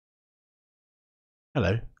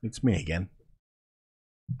Hello, it's me again.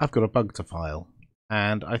 I've got a bug to file,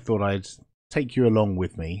 and I thought I'd take you along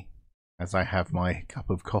with me as I have my cup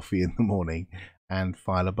of coffee in the morning and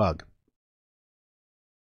file a bug.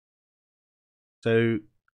 So,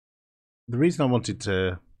 the reason I wanted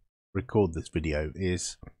to record this video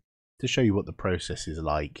is to show you what the process is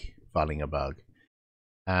like filing a bug.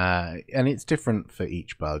 And it's different for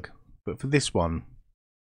each bug, but for this one,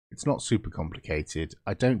 it's not super complicated.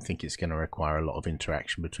 I don't think it's going to require a lot of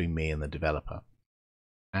interaction between me and the developer.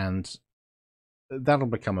 And that'll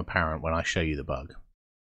become apparent when I show you the bug.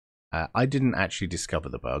 I didn't actually discover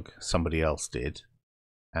the bug, somebody else did,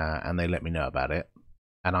 and they let me know about it.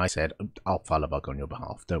 And I said, I'll file a bug on your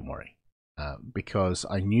behalf, don't worry. Because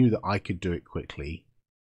I knew that I could do it quickly,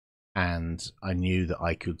 and I knew that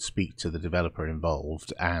I could speak to the developer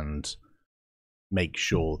involved and make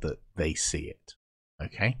sure that they see it.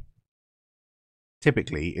 Okay?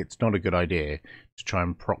 Typically, it's not a good idea to try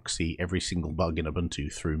and proxy every single bug in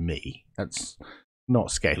Ubuntu through me. That's not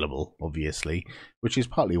scalable, obviously, which is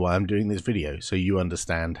partly why I'm doing this video, so you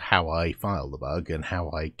understand how I file the bug and how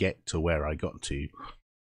I get to where I got to,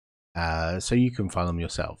 so you can file them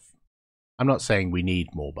yourself. I'm not saying we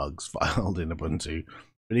need more bugs filed in Ubuntu,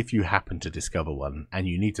 but if you happen to discover one and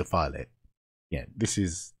you need to file it, yeah, this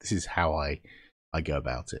is how I go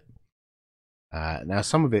about it. Now,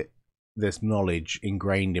 some of it, there's knowledge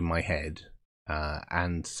ingrained in my head,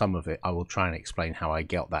 and some of it I will try and explain how I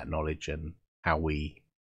get that knowledge and how we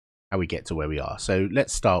get to where we are. So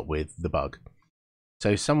let's start with the bug.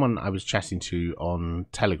 So someone I was chatting to on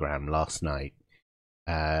Telegram last night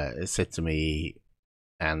said to me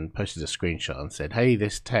and posted a screenshot and said, hey,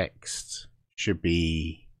 this text should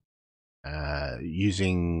be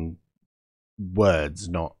using words,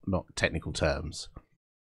 not technical terms.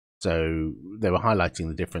 So they were highlighting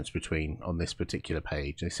the difference between, on this particular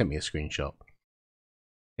page, they sent me a screenshot.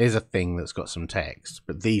 Here's a thing that's got some text,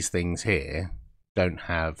 but these things here don't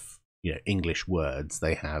have, English words,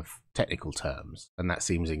 they have technical terms, and that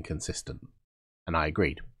seems inconsistent. And I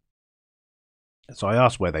agreed. So I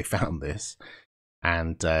asked where they found this,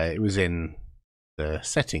 and it was in the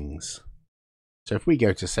settings. So if we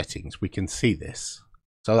go to settings, we can see this,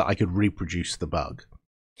 so that I could reproduce the bug.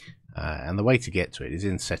 And the way to get to it is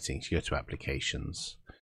in settings, you go to applications,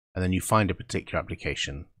 and then you find a particular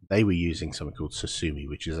application. They were using something called Susumi,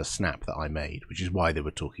 which is a snap that I made, which is why they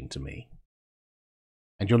were talking to me.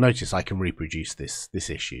 And you'll notice I can reproduce this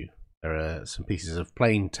issue. There are some pieces of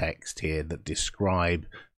plain text here that describe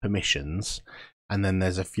permissions, and then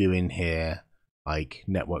there's a few in here like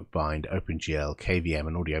network bind, OpenGL, KVM,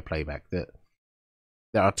 and audio playback that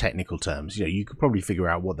there are technical terms. You could probably figure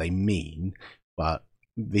out what they mean, but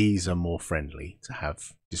these are more friendly to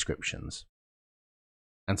have descriptions.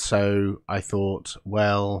 And so I thought,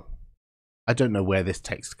 well, I don't know where this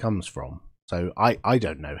text comes from. So I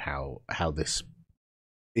don't know how this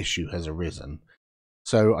issue has arisen.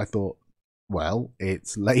 So I thought, well,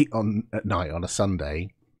 it's late at night on a Sunday,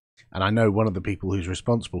 and I know one of the people who's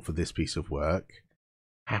responsible for this piece of work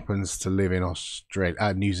happens to live in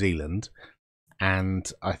New Zealand.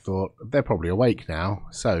 And I thought, they're probably awake now.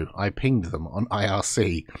 So I pinged them on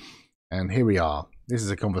IRC. And here we are. This is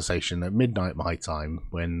a conversation at midnight my time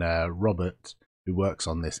when Robert, who works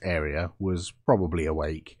on this area, was probably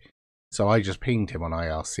awake. So I just pinged him on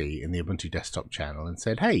IRC in the Ubuntu desktop channel and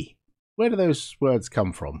said, hey, where do those words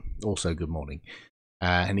come from? Also, good morning.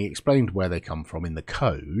 And he explained where they come from in the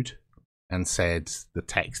code and said the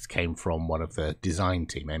text came from one of the design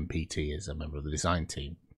team. MPT is a member of the design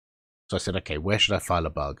team. So I said, okay, where should I file a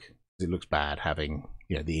bug? Because it looks bad having,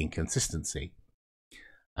 the inconsistency.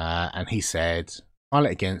 And he said, file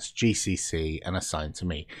it against GCC and assign to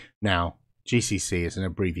me. Now, GCC is an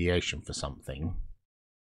abbreviation for something.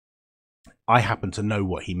 I happen to know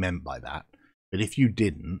what he meant by that. But if you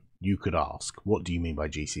didn't, you could ask, what do you mean by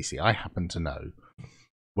GCC? I happen to know.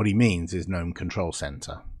 What he means is GNOME Control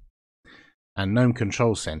Center. And GNOME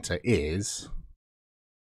Control Center is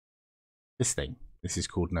this thing. This is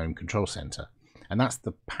called GNOME Control Center. And that's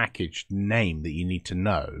the package name that you need to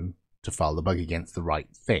know to file the bug against the right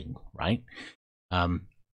thing, right?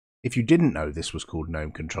 If you didn't know this was called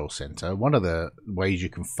GNOME Control Center, one of the ways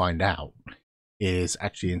you can find out is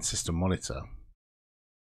actually in System Monitor.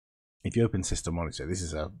 If you open System Monitor, this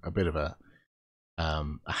is a bit of a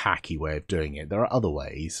hacky way of doing it. There are other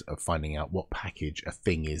ways of finding out what package a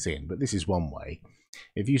thing is in, but this is one way.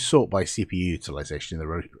 If you sort by CPU utilization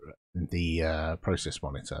in the process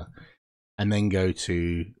monitor and then go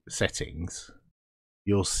to settings,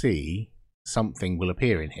 you'll see something will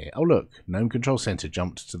appear in here. Oh look, GNOME Control Center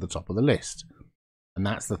jumped to the top of the list, and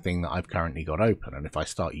that's the thing that I've currently got open. And if I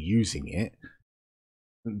start using it,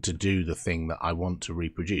 to do the thing that I want to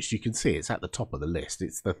reproduce. You can see it's at the top of the list.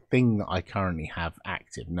 It's the thing that I currently have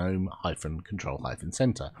active,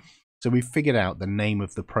 gnome-control-center. So we've figured out the name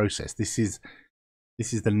of the process. This is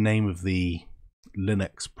the name of the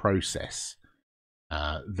Linux process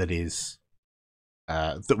that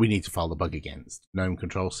we need to file the bug against, GNOME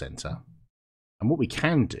Control Center. And what we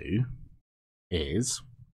can do is,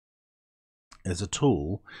 as a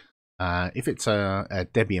tool, if it's a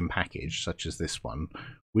Debian package such as this one,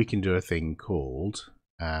 we can do a thing called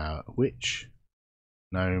which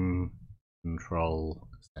GNOME Control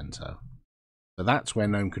Center. So that's where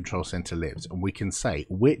GNOME Control Center lives, and we can say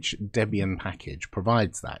which Debian package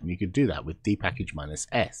provides that, and you could do that with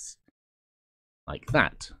dpackage-s, like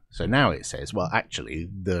that. So now it says, well, actually,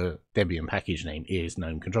 the Debian package name is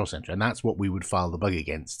GNOME Control Center, and that's what we would file the bug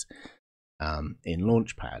against in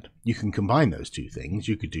Launchpad. You can combine those two things.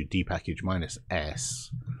 You could do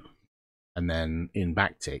dpackage-s, and then in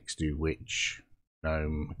backticks do which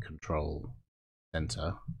GNOME Control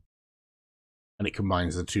Center, and it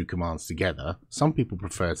combines the two commands together. Some people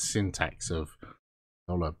prefer syntax of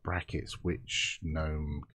 $brackets which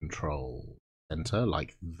GNOME Control Center,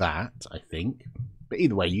 like that, I think. But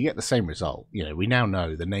either way, you get the same result. You know, we now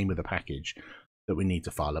know the name of the package that we need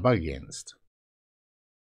to file a bug against.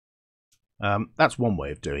 That's one way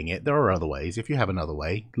of doing it. There are other ways. If you have another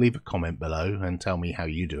way, leave a comment below and tell me how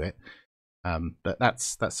you do it. But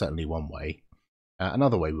that's certainly one way.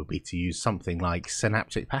 Another way would be to use something like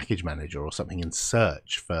Synaptic Package Manager or something and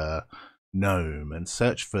search for GNOME and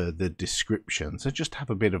search for the description. So just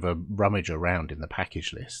have a bit of a rummage around in the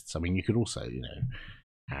package lists. I mean, you could also, you know,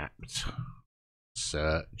 apt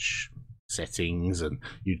search settings, and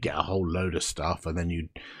you'd get a whole load of stuff, and then you'd,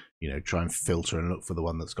 you know, try and filter and look for the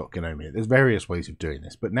one that's got GNOME in it. There's various ways of doing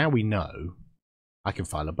this, but now we know I can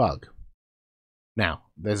file a bug. Now,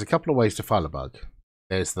 there's a couple of ways to file a bug.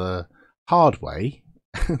 There's the hard way.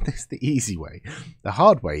 There's the easy way. The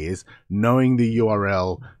hard way is knowing the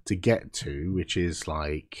URL to get to, which is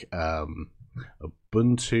like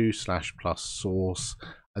Ubuntu/+source,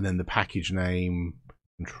 and then the package name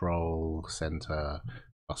control center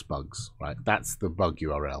plus bugs. Right, that's the bug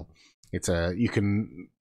URL. It's you can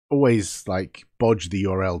always like bodge the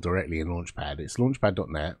URL directly in Launchpad. It's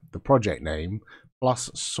launchpad.net, the project name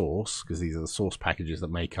plus source, because these are the source packages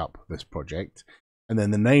that make up this project, and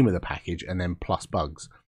then the name of the package, and then plus bugs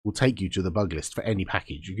will take you to the bug list for any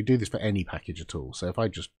package. You could do this for any package at all. So if I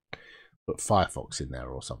just put Firefox in there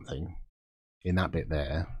or something, in that bit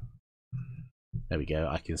there we go,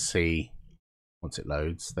 I can see, once it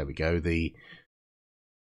loads, there we go, the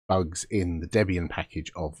bugs in the Debian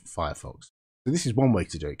package of Firefox. So this is one way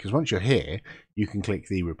to do it, because once you're here, you can click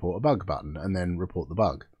the report a bug button and then report the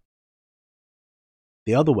bug.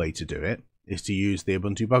 The other way to do it is to use the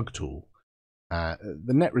Ubuntu bug tool.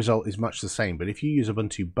 The net result is much the same, but if you use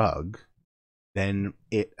Ubuntu bug, then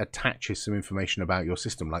it attaches some information about your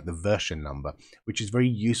system, like the version number, which is very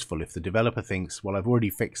useful if the developer thinks, well, I've already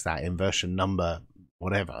fixed that in version number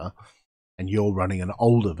whatever, and you're running an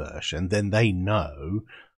older version, then they know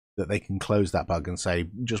that they can close that bug and say,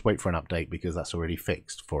 just wait for an update because that's already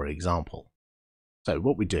fixed, for example. So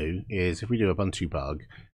what we do is, if we do Ubuntu bug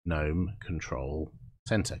GNOME Control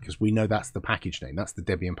Center, because we know that's the package name, that's the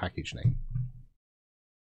Debian package name.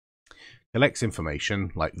 Collects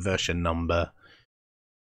information like version number,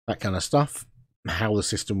 that kind of stuff, how the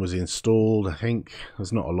system was installed. I think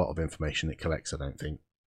there's not a lot of information it collects, I don't think.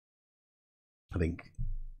 I think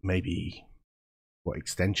maybe what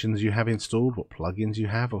extensions you have installed, what plugins you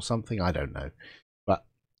have or something, I don't know. But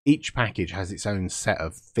each package has its own set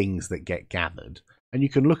of things that get gathered, and you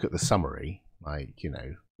can look at the summary, like, you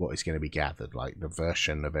know, what is going to be gathered, like the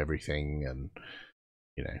version of everything, and,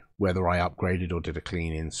 you know, whether I upgraded or did a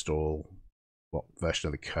clean install, what version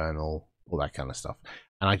of the kernel, all that kind of stuff.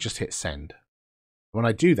 And I just hit send. When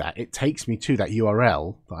I do that, it takes me to that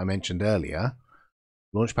URL that I mentioned earlier,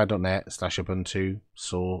 launchpad.net/Ubuntu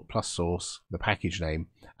plus source, the package name,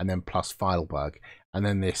 and then plus file bug, and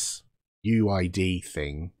then this UID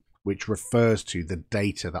thing, which refers to the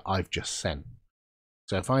data that I've just sent.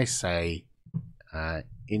 So if I say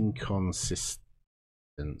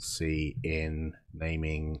inconsistency in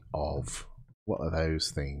naming of, what are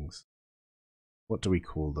those things? What do we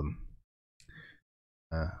call them?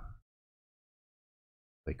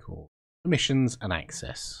 They call permissions and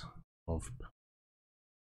access of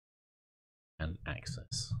and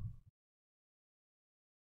access.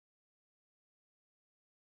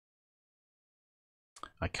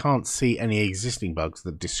 I can't see any existing bugs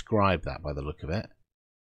that describe that by the look of it.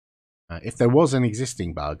 If there was an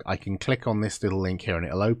existing bug, I can click on this little link here and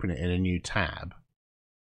it'll open it in a new tab.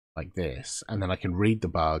 like this, and then I can read the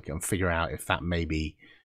bug and figure out if that maybe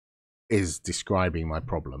is describing my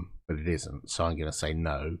problem, but it isn't. So I'm going to say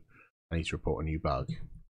no, I need to report a new bug.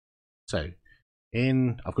 So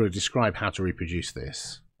I've got to describe how to reproduce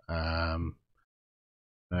this. GNOME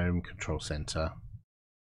Control Center.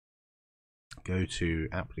 Go to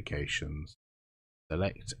Applications.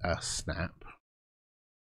 Select a snap.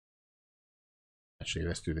 Actually,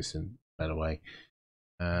 let's do this in a better way.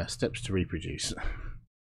 Steps to reproduce.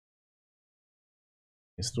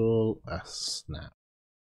 Install a snap,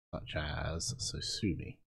 such as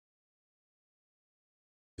Sosumi.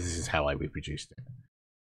 This is how I reproduced it.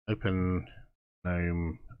 Open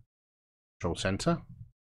GNOME Control Center.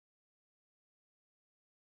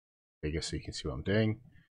 Bigger so you can see what I'm doing.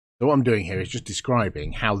 So what I'm doing here is just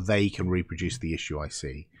describing how they can reproduce the issue I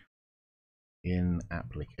see. In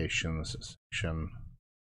Applications section,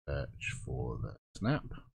 search for the snap.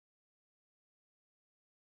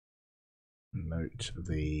 Note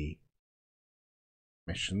the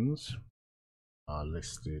permissions are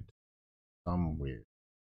listed, some with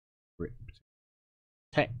script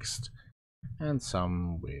text and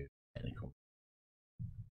some with technical.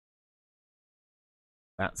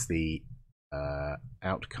 That's the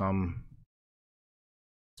outcome.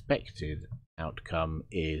 Expected outcome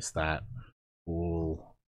is that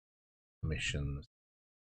all permissions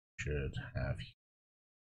should have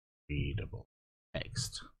readable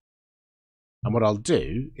text. And what I'll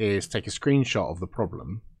do is take a screenshot of the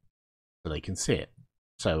problem so they can see it.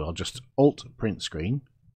 So I'll just Alt print screen,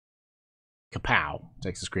 kapow,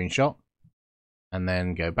 takes a screenshot, and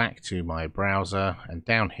then go back to my browser, and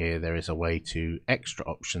down here there is a way to extra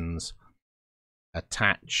options,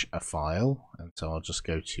 attach a file, and so I'll just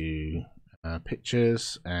go to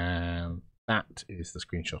pictures, and that is the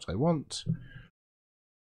screenshot I want.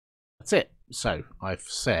 That's it. So I've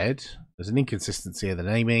said there's an inconsistency of the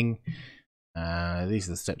naming. These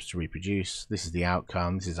are the steps to reproduce. This is the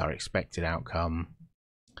outcome. This is our expected outcome.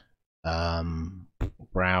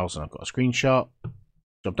 Browse, and I've got a screenshot.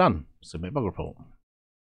 Job done. Submit bug report.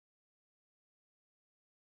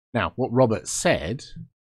 Now, what Robert said,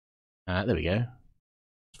 there we go.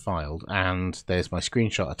 It's filed, and there's my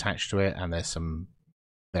screenshot attached to it, and there's some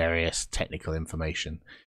various technical information.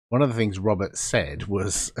 One of the things Robert said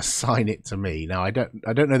was assign it to me. Now, I don't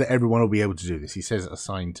know that everyone will be able to do this. He says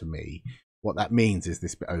assign to me. What that means is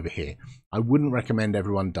this bit over here. I wouldn't recommend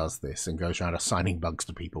everyone does this and goes around assigning bugs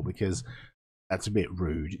to people, because that's a bit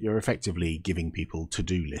rude. You're effectively giving people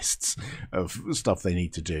to-do lists of stuff they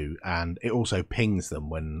need to do, and it also pings them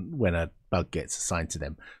when a bug gets assigned to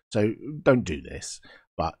them. So don't do this,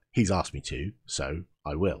 but he's asked me to, so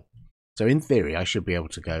I will. So in theory, I should be able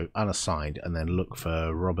to go unassigned and then look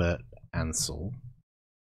for Robert Ansel.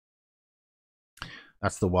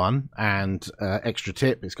 That's the one. And extra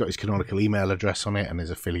tip, it's got his canonical email address on it and his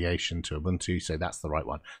affiliation to Ubuntu, so that's the right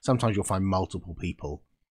one. Sometimes you'll find multiple people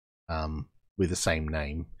with the same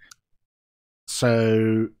name.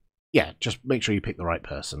 So yeah, just make sure you pick the right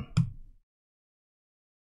person.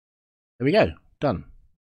 There we go, done.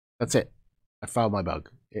 That's it. I filed my bug.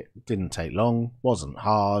 It didn't take long, wasn't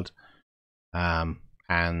hard,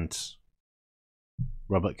 and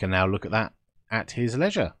Robert can now look at that at his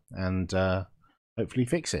leisure and hopefully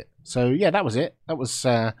fix it. So yeah, that was it. That was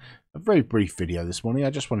a very brief video this morning.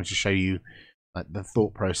 I just wanted to show you the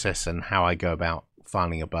thought process and how I go about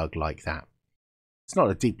finding a bug like that. It's not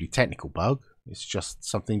a deeply technical bug. It's just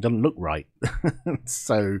something doesn't look right.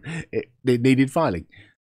 So it needed filing.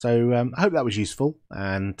 So I hope that was useful,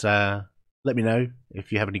 and let me know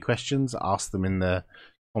if you have any questions. Ask them in the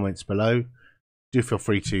comments below. Do feel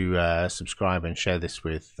free to subscribe and share this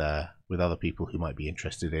with other people who might be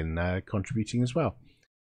interested in contributing as well.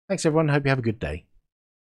 Thanks everyone. Hope you have a good day.